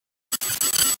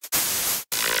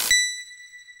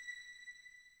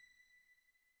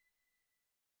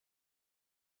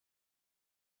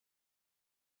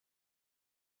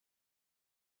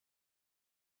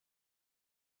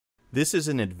This is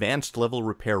an advanced level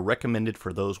repair recommended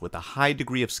for those with a high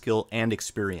degree of skill and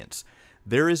experience.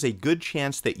 There is a good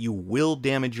chance that you will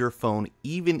damage your phone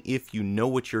even if you know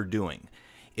what you're doing.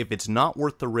 If it's not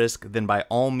worth the risk, then by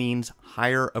all means,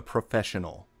 hire a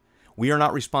professional. We are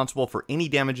not responsible for any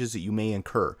damages that you may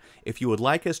incur. If you would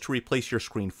like us to replace your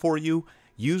screen for you,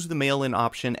 use the mail-in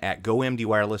option at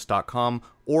gomdwireless.com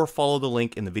or follow the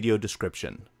link in the video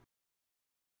description.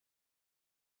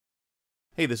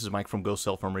 Hey, this is Mike from Go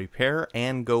Cell Phone Repair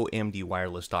and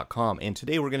GoMDWireless.com, and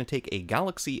today we're going to take a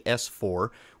Galaxy S4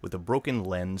 with a broken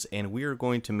lens and we are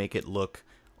going to make it look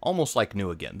almost like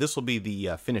new again. This will be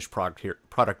the finished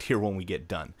product here when we get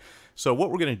done. So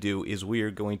what we're going to do is we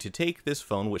are going to take this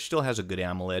phone, which still has a good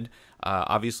AMOLED,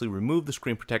 obviously remove the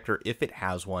screen protector if it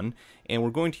has one, and we're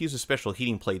going to use a special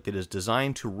heating plate that is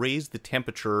designed to raise the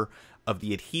temperature of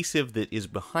the adhesive that is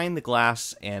behind the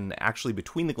glass and actually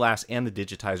between the glass and the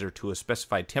digitizer to a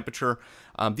specified temperature.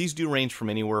 These do range from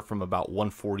anywhere from about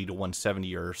 140 to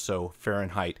 170 or so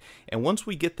Fahrenheit. And once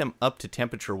we get them up to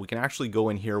temperature, we can actually go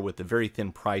in here with a very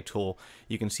thin pry tool.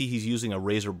 You can see he's using a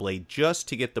razor blade just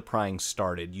to get the prying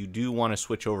started. You do want to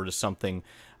switch over to something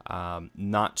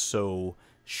not so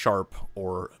sharp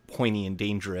or pointy and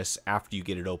dangerous after you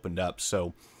get it opened up.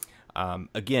 So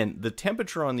again, the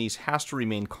temperature on these has to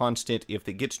remain constant. If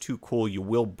it gets too cool, you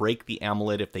will break the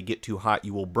AMOLED. If they get too hot,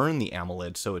 you will burn the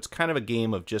AMOLED. So it's kind of a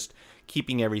game of just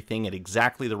keeping everything at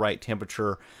exactly the right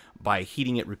temperature by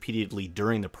heating it repeatedly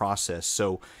during the process.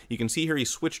 So you can see here he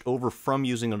switched over from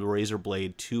using a razor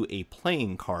blade to a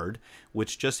playing card,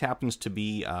 which just happens to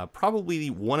be probably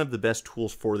one of the best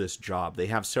tools for this job. They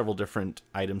have several different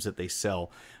items that they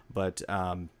sell, but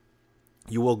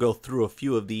you will go through a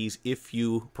few of these if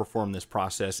you perform this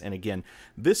process. And again,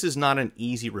 this is not an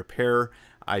easy repair.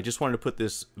 I just wanted to put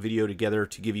this video together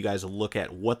to give you guys a look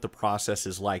at what the process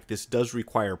is like. This does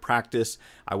require practice.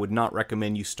 I would not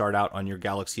recommend you start out on your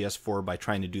Galaxy S4 by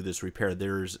trying to do this repair.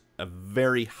 There's a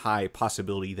very high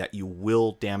possibility that you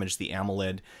will damage the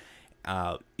AMOLED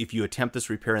if you attempt this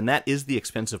repair, and that is the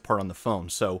expensive part on the phone.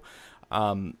 So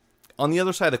on the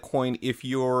other side of the coin, if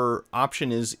your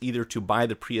option is either to buy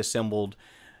the pre-assembled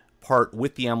part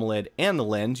with the AMOLED and the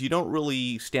lens, you don't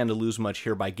really stand to lose much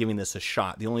here by giving this a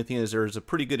shot. The only thing is there's a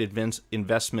pretty good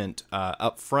investment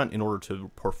up front in order to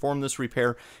perform this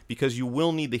repair, because you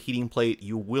will need the heating plate,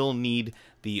 you will need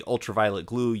the ultraviolet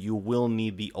glue, you will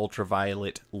need the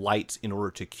ultraviolet lights in order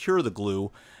to cure the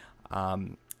glue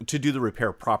to do the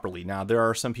repair properly. Now, there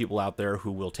are some people out there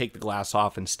who will take the glass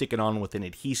off and stick it on with an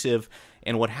adhesive,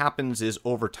 and what happens is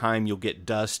over time you'll get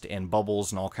dust and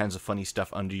bubbles and all kinds of funny stuff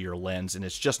under your lens, and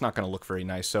it's just not going to look very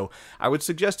nice. So I would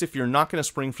suggest, if you're not going to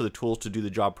spring for the tools to do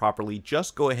the job properly,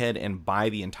 just go ahead and buy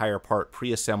the entire part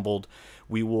pre-assembled.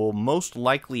 We will most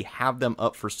likely have them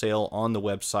up for sale on the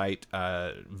website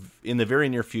in the very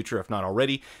near future, if not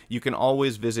already. You can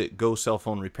always visit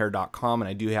gocellphonerepair.com, and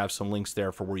I do have some links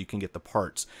there for where you can get the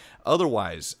parts.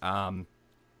 Otherwise,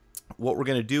 what we're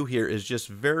going to do here is just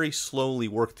very slowly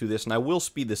work through this, and I will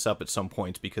speed this up at some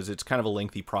points because it's kind of a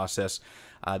lengthy process.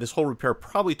 This whole repair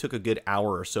probably took a good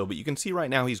hour or so, but you can see right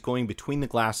now he's going between the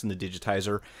glass and the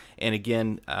digitizer, and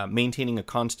again, maintaining a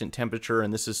constant temperature,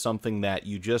 and this is something that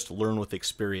you just learn with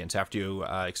experience. After you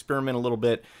experiment a little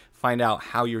bit, find out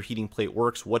how your heating plate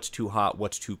works, what's too hot,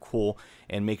 what's too cool,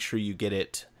 and make sure you get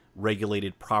it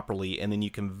regulated properly, and then you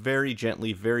can very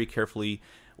gently, very carefully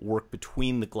work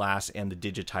between the glass and the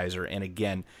digitizer. And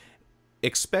again,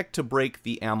 expect to break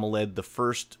the AMOLED the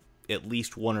first at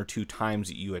least 1 or 2 times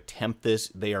that you attempt this.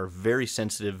 They are very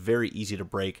sensitive, very easy to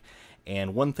break.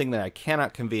 And one thing that I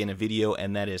cannot convey in a video,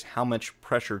 and that is how much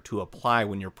pressure to apply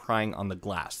when you're prying on the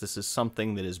glass. This is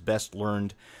something that is best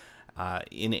learned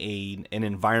in an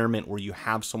environment where you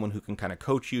have someone who can kind of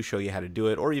coach you, show you how to do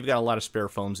it, or you've got a lot of spare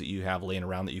phones that you have laying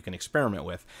around that you can experiment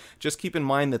with. Just keep in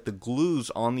mind that the glues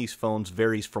on these phones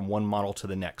varies from one model to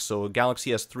the next. So a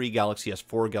Galaxy S3, Galaxy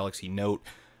S4, Galaxy Note,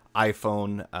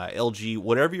 iPhone, LG,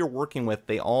 whatever you're working with,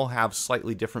 they all have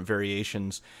slightly different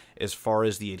variations as far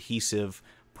as the adhesive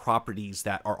properties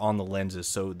that are on the lenses.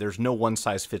 So there's no one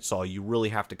size fits all. You really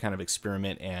have to kind of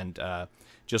experiment and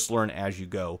just learn as you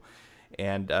go.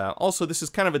 And also, this is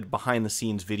kind of a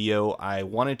behind-the-scenes video. I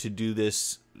wanted to do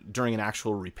this during an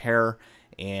actual repair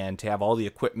and to have all the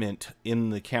equipment in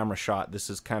the camera shot. This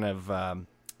is kind of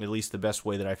at least the best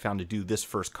way that I found to do this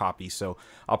first copy. So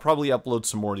I'll probably upload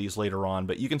some more of these later on.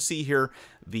 But you can see here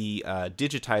the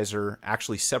digitizer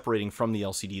actually separating from the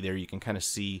LCD there. You can kind of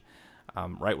see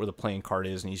right where the playing card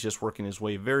is, and he's just working his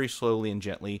way very slowly and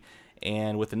gently.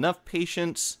 And with enough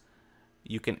patience,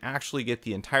 you can actually get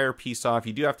the entire piece off.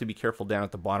 You do have to be careful down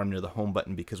at the bottom near the home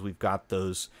button because we've got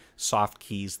those soft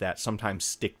keys that sometimes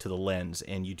stick to the lens,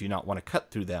 and you do not want to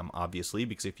cut through them, obviously,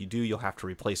 because if you do, you'll have to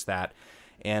replace that.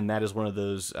 And that is one of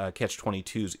those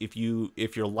catch-22s.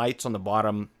 If your lights on the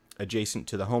bottom adjacent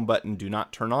to the home button do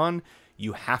not turn on,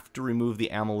 you have to remove the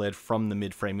AMOLED from the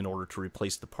mid-frame in order to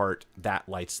replace the part that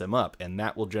lights them up, and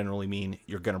that will generally mean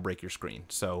you're going to break your screen.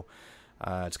 So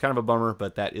it's kind of a bummer,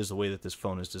 but that is the way that this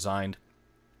phone is designed.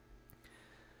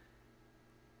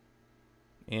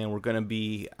 And we're going to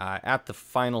be at the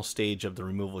final stage of the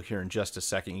removal here in just a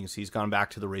second. You can see he's gone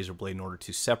back to the razor blade in order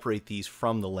to separate these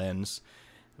from the lens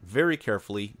very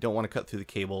carefully. Don't want to cut through the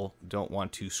cable, don't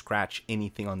want to scratch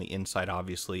anything on the inside,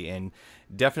 obviously, and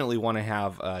definitely want to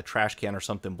have a trash can or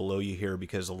something below you here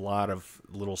because a lot of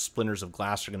little splinters of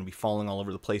glass are going to be falling all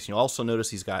over the place. And you'll also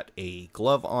notice he's got a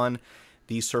glove on.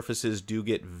 These surfaces do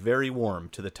get very warm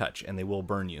to the touch and they will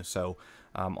burn you. So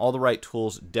all the right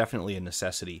tools, definitely a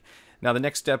necessity. Now the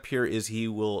next step here is he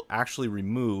will actually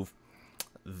remove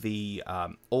the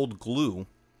old glue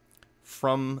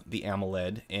from the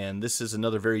AMOLED, and this is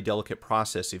another very delicate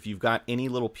process. If you've got any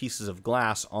little pieces of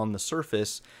glass on the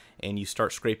surface and you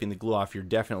start scraping the glue off, you're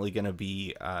definitely going to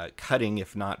be cutting,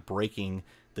 if not breaking,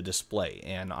 the display.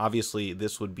 And obviously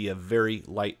this would be a very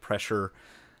light pressure.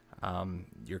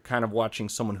 You're kind of watching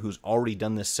someone who's already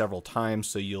done this several times,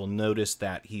 so you'll notice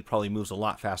that he probably moves a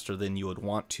lot faster than you would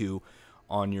want to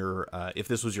on your if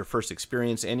this was your first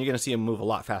experience, and you're going to see him move a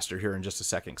lot faster here in just a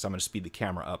second because I'm going to speed the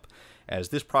camera up, as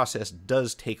this process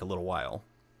does take a little while.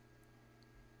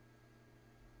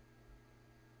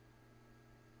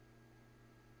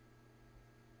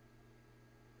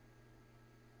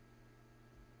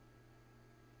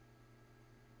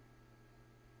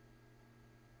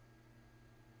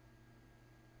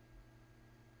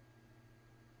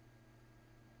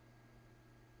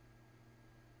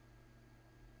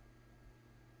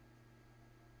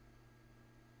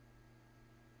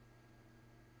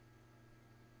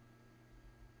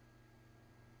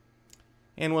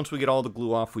 And once we get all the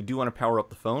glue off, we do want to power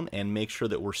up the phone and make sure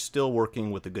that we're still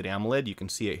working with a good AMOLED. You can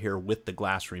see it here with the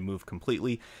glass removed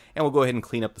completely. And we'll go ahead and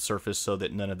clean up the surface so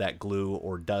that none of that glue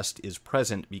or dust is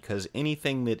present, because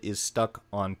anything that is stuck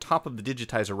on top of the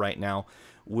digitizer right now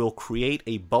will create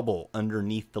a bubble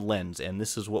underneath the lens. And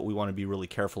this is what we want to be really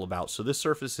careful about. So this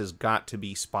surface has got to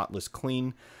be spotless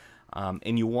clean.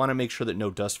 And you want to make sure that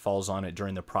no dust falls on it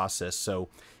during the process. So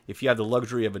if you have the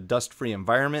luxury of a dust-free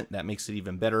environment, that makes it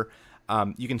even better.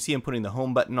 You can see I'm putting the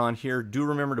home button on here. Do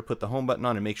remember to put the home button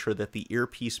on and make sure that the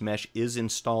earpiece mesh is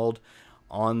installed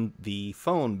on the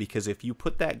phone, because if you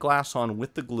put that glass on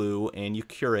with the glue and you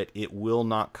cure it, it will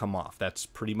not come off. That's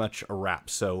pretty much a wrap.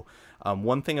 So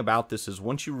one thing about this is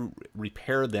once you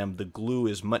repair them, the glue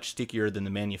is much stickier than the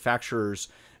manufacturer's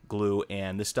glue,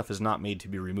 and this stuff is not made to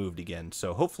be removed again.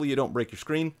 So hopefully you don't break your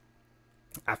screen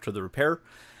after the repair.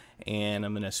 And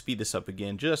I'm going to speed this up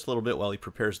again just a little bit while he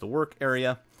prepares the work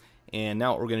area. And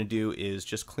now what we're going to do is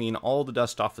just clean all the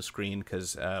dust off the screen,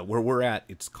 because where we're at,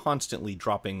 it's constantly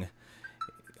dropping.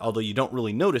 Although you don't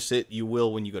really notice it, you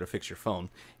will when you go to fix your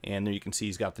phone. And there you can see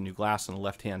he's got the new glass on the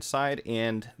left-hand side,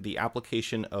 and the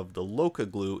application of the LOCA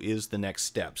glue is the next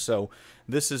step. So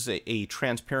this is a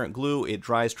transparent glue. It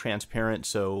dries transparent,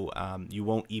 so you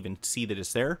won't even see that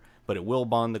it's there, but it will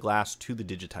bond the glass to the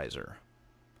digitizer.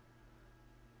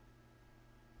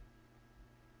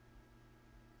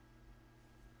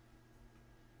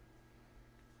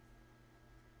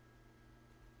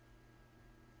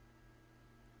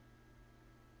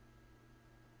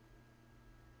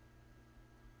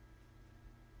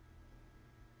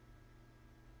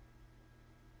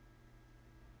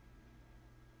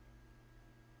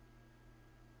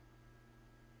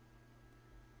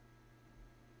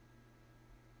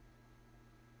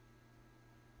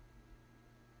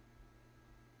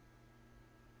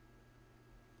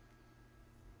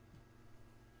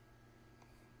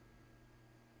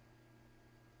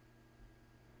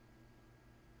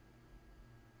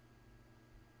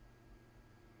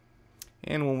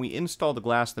 And when we install the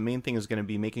glass, the main thing is going to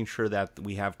be making sure that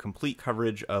we have complete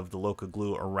coverage of the LOCA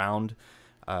glue around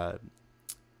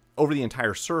over the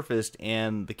entire surface.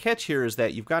 And the catch here is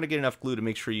that you've got to get enough glue to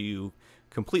make sure you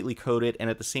completely coat it, and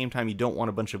at the same time you don't want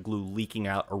a bunch of glue leaking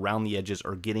out around the edges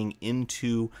or getting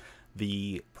into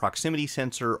the proximity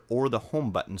sensor or the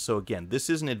home button. So again, this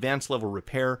is an advanced level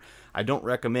repair. I don't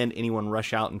recommend anyone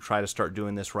rush out and try to start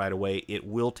doing this right away. It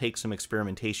will take some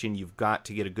experimentation. You've got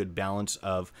to get a good balance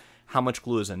of how much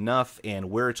glue is enough and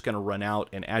where it's going to run out.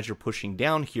 And as you're pushing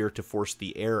down here to force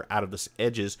the air out of the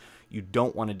edges, you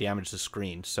don't want to damage the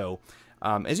screen. So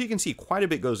as you can see, quite a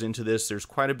bit goes into this. There's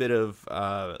quite a bit of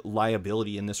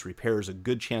liability in this repair. There's a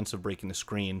good chance of breaking the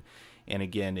screen. And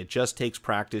again, it just takes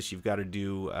practice. You've got to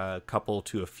do a couple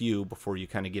to a few before you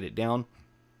kind of get it down.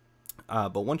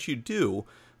 But once you do,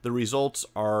 the results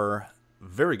are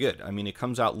very good. I mean, it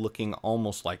comes out looking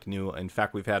almost like new. In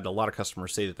fact, we've had a lot of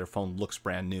customers say that their phone looks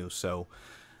brand new. So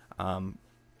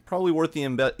probably worth the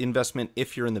investment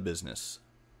if you're in the business.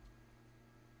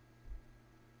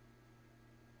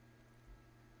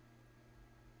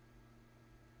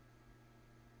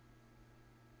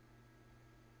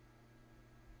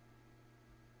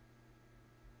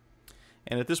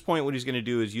 And at this point, what he's going to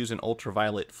do is use an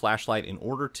ultraviolet flashlight in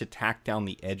order to tack down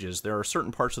the edges. There are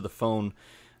certain parts of the phone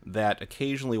that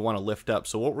occasionally want to lift up.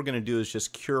 So what we're going to do is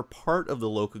just cure part of the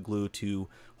LOCA glue to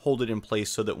hold it in place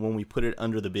so that when we put it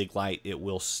under the big light, it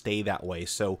will stay that way.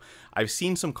 So I've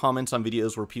seen some comments on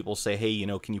videos where people say, hey, you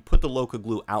know, can you put the LOCA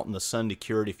glue out in the sun to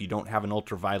cure it if you don't have an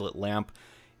ultraviolet lamp?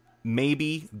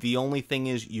 Maybe. The only thing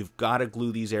is you've got to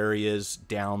glue these areas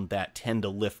down that tend to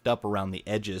lift up around the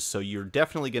edges, so you're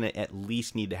definitely going to at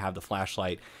least need to have the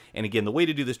flashlight. And again, the way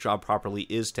to do this job properly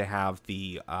is to have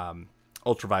the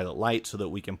ultraviolet light so that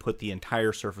we can put the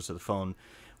entire surface of the phone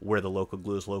where the LOCA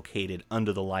glue is located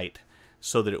under the light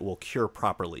so that it will cure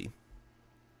properly.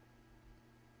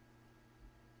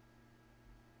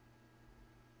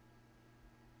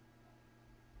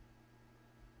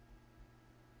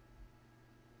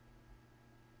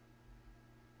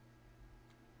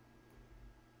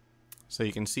 So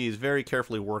you can see he's very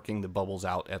carefully working the bubbles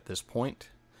out at this point.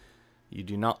 You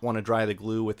do not want to dry the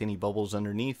glue with any bubbles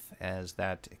underneath, as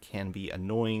that can be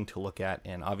annoying to look at,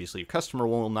 and obviously your customer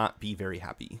will not be very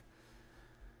happy.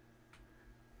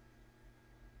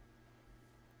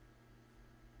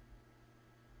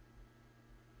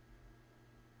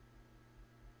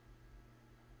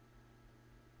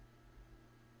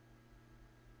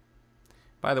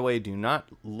 By the way, do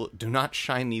not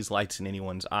shine these lights in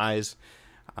anyone's eyes.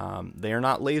 They are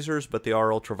not lasers, but they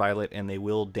are ultraviolet, and they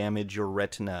will damage your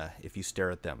retina if you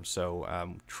stare at them.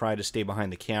 So try to stay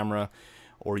behind the camera,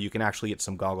 or you can actually get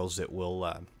some goggles that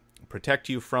will protect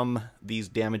you from these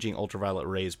damaging ultraviolet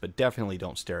rays, but definitely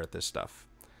don't stare at this stuff.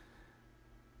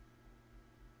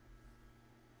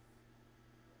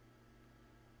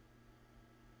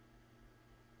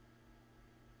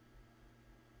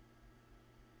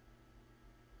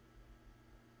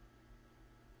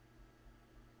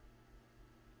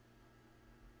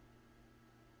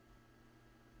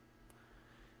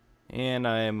 And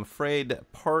I'm afraid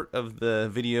part of the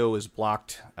video is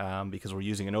blocked because we're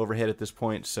using an overhead at this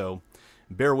point, so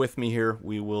bear with me here.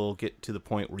 We will get to the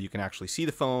point where you can actually see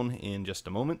the phone in just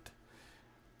a moment.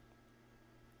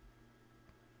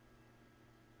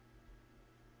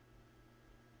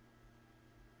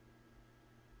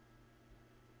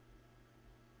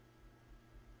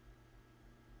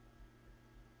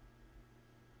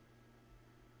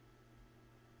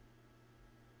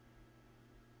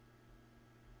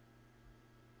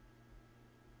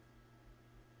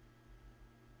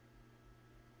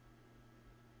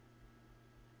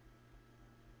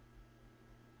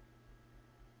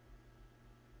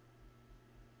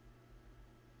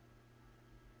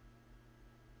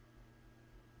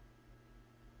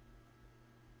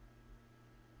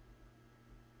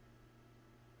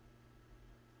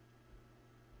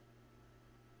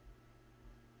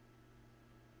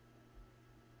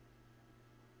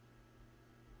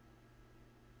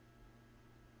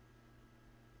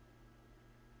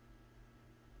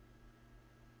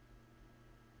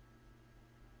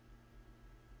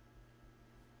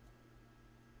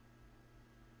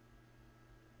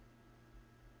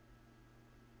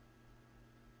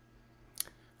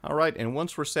 Alright, and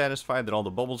once we're satisfied that all the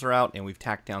bubbles are out and we've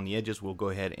tacked down the edges, we'll go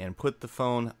ahead and put the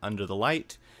phone under the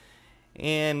light.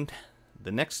 And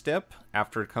the next step,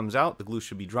 after it comes out, the glue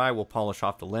should be dry. We'll polish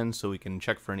off the lens so we can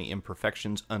check for any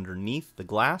imperfections underneath the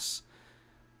glass.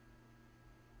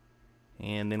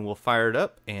 And then we'll fire it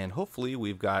up, and hopefully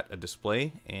we've got a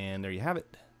display, and there you have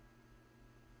it.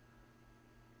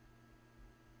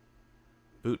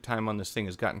 Boot time on this thing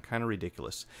has gotten kind of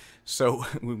ridiculous. So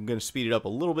we're going to speed it up a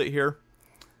little bit here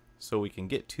so we can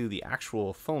get to the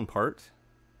actual phone part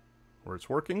where it's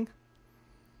working.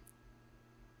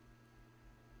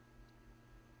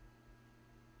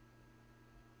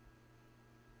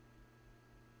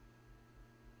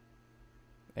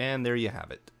 And there you have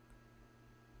it.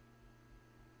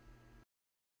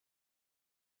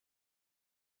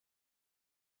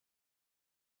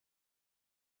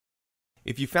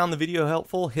 If you found the video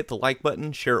helpful, hit the like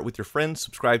button, share it with your friends,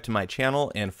 subscribe to my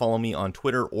channel, and follow me on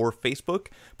Twitter or Facebook.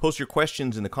 Post your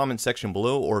questions in the comment section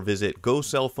below or visit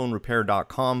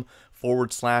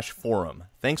gocellphonerepair.com/forum.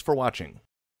 Thanks for watching.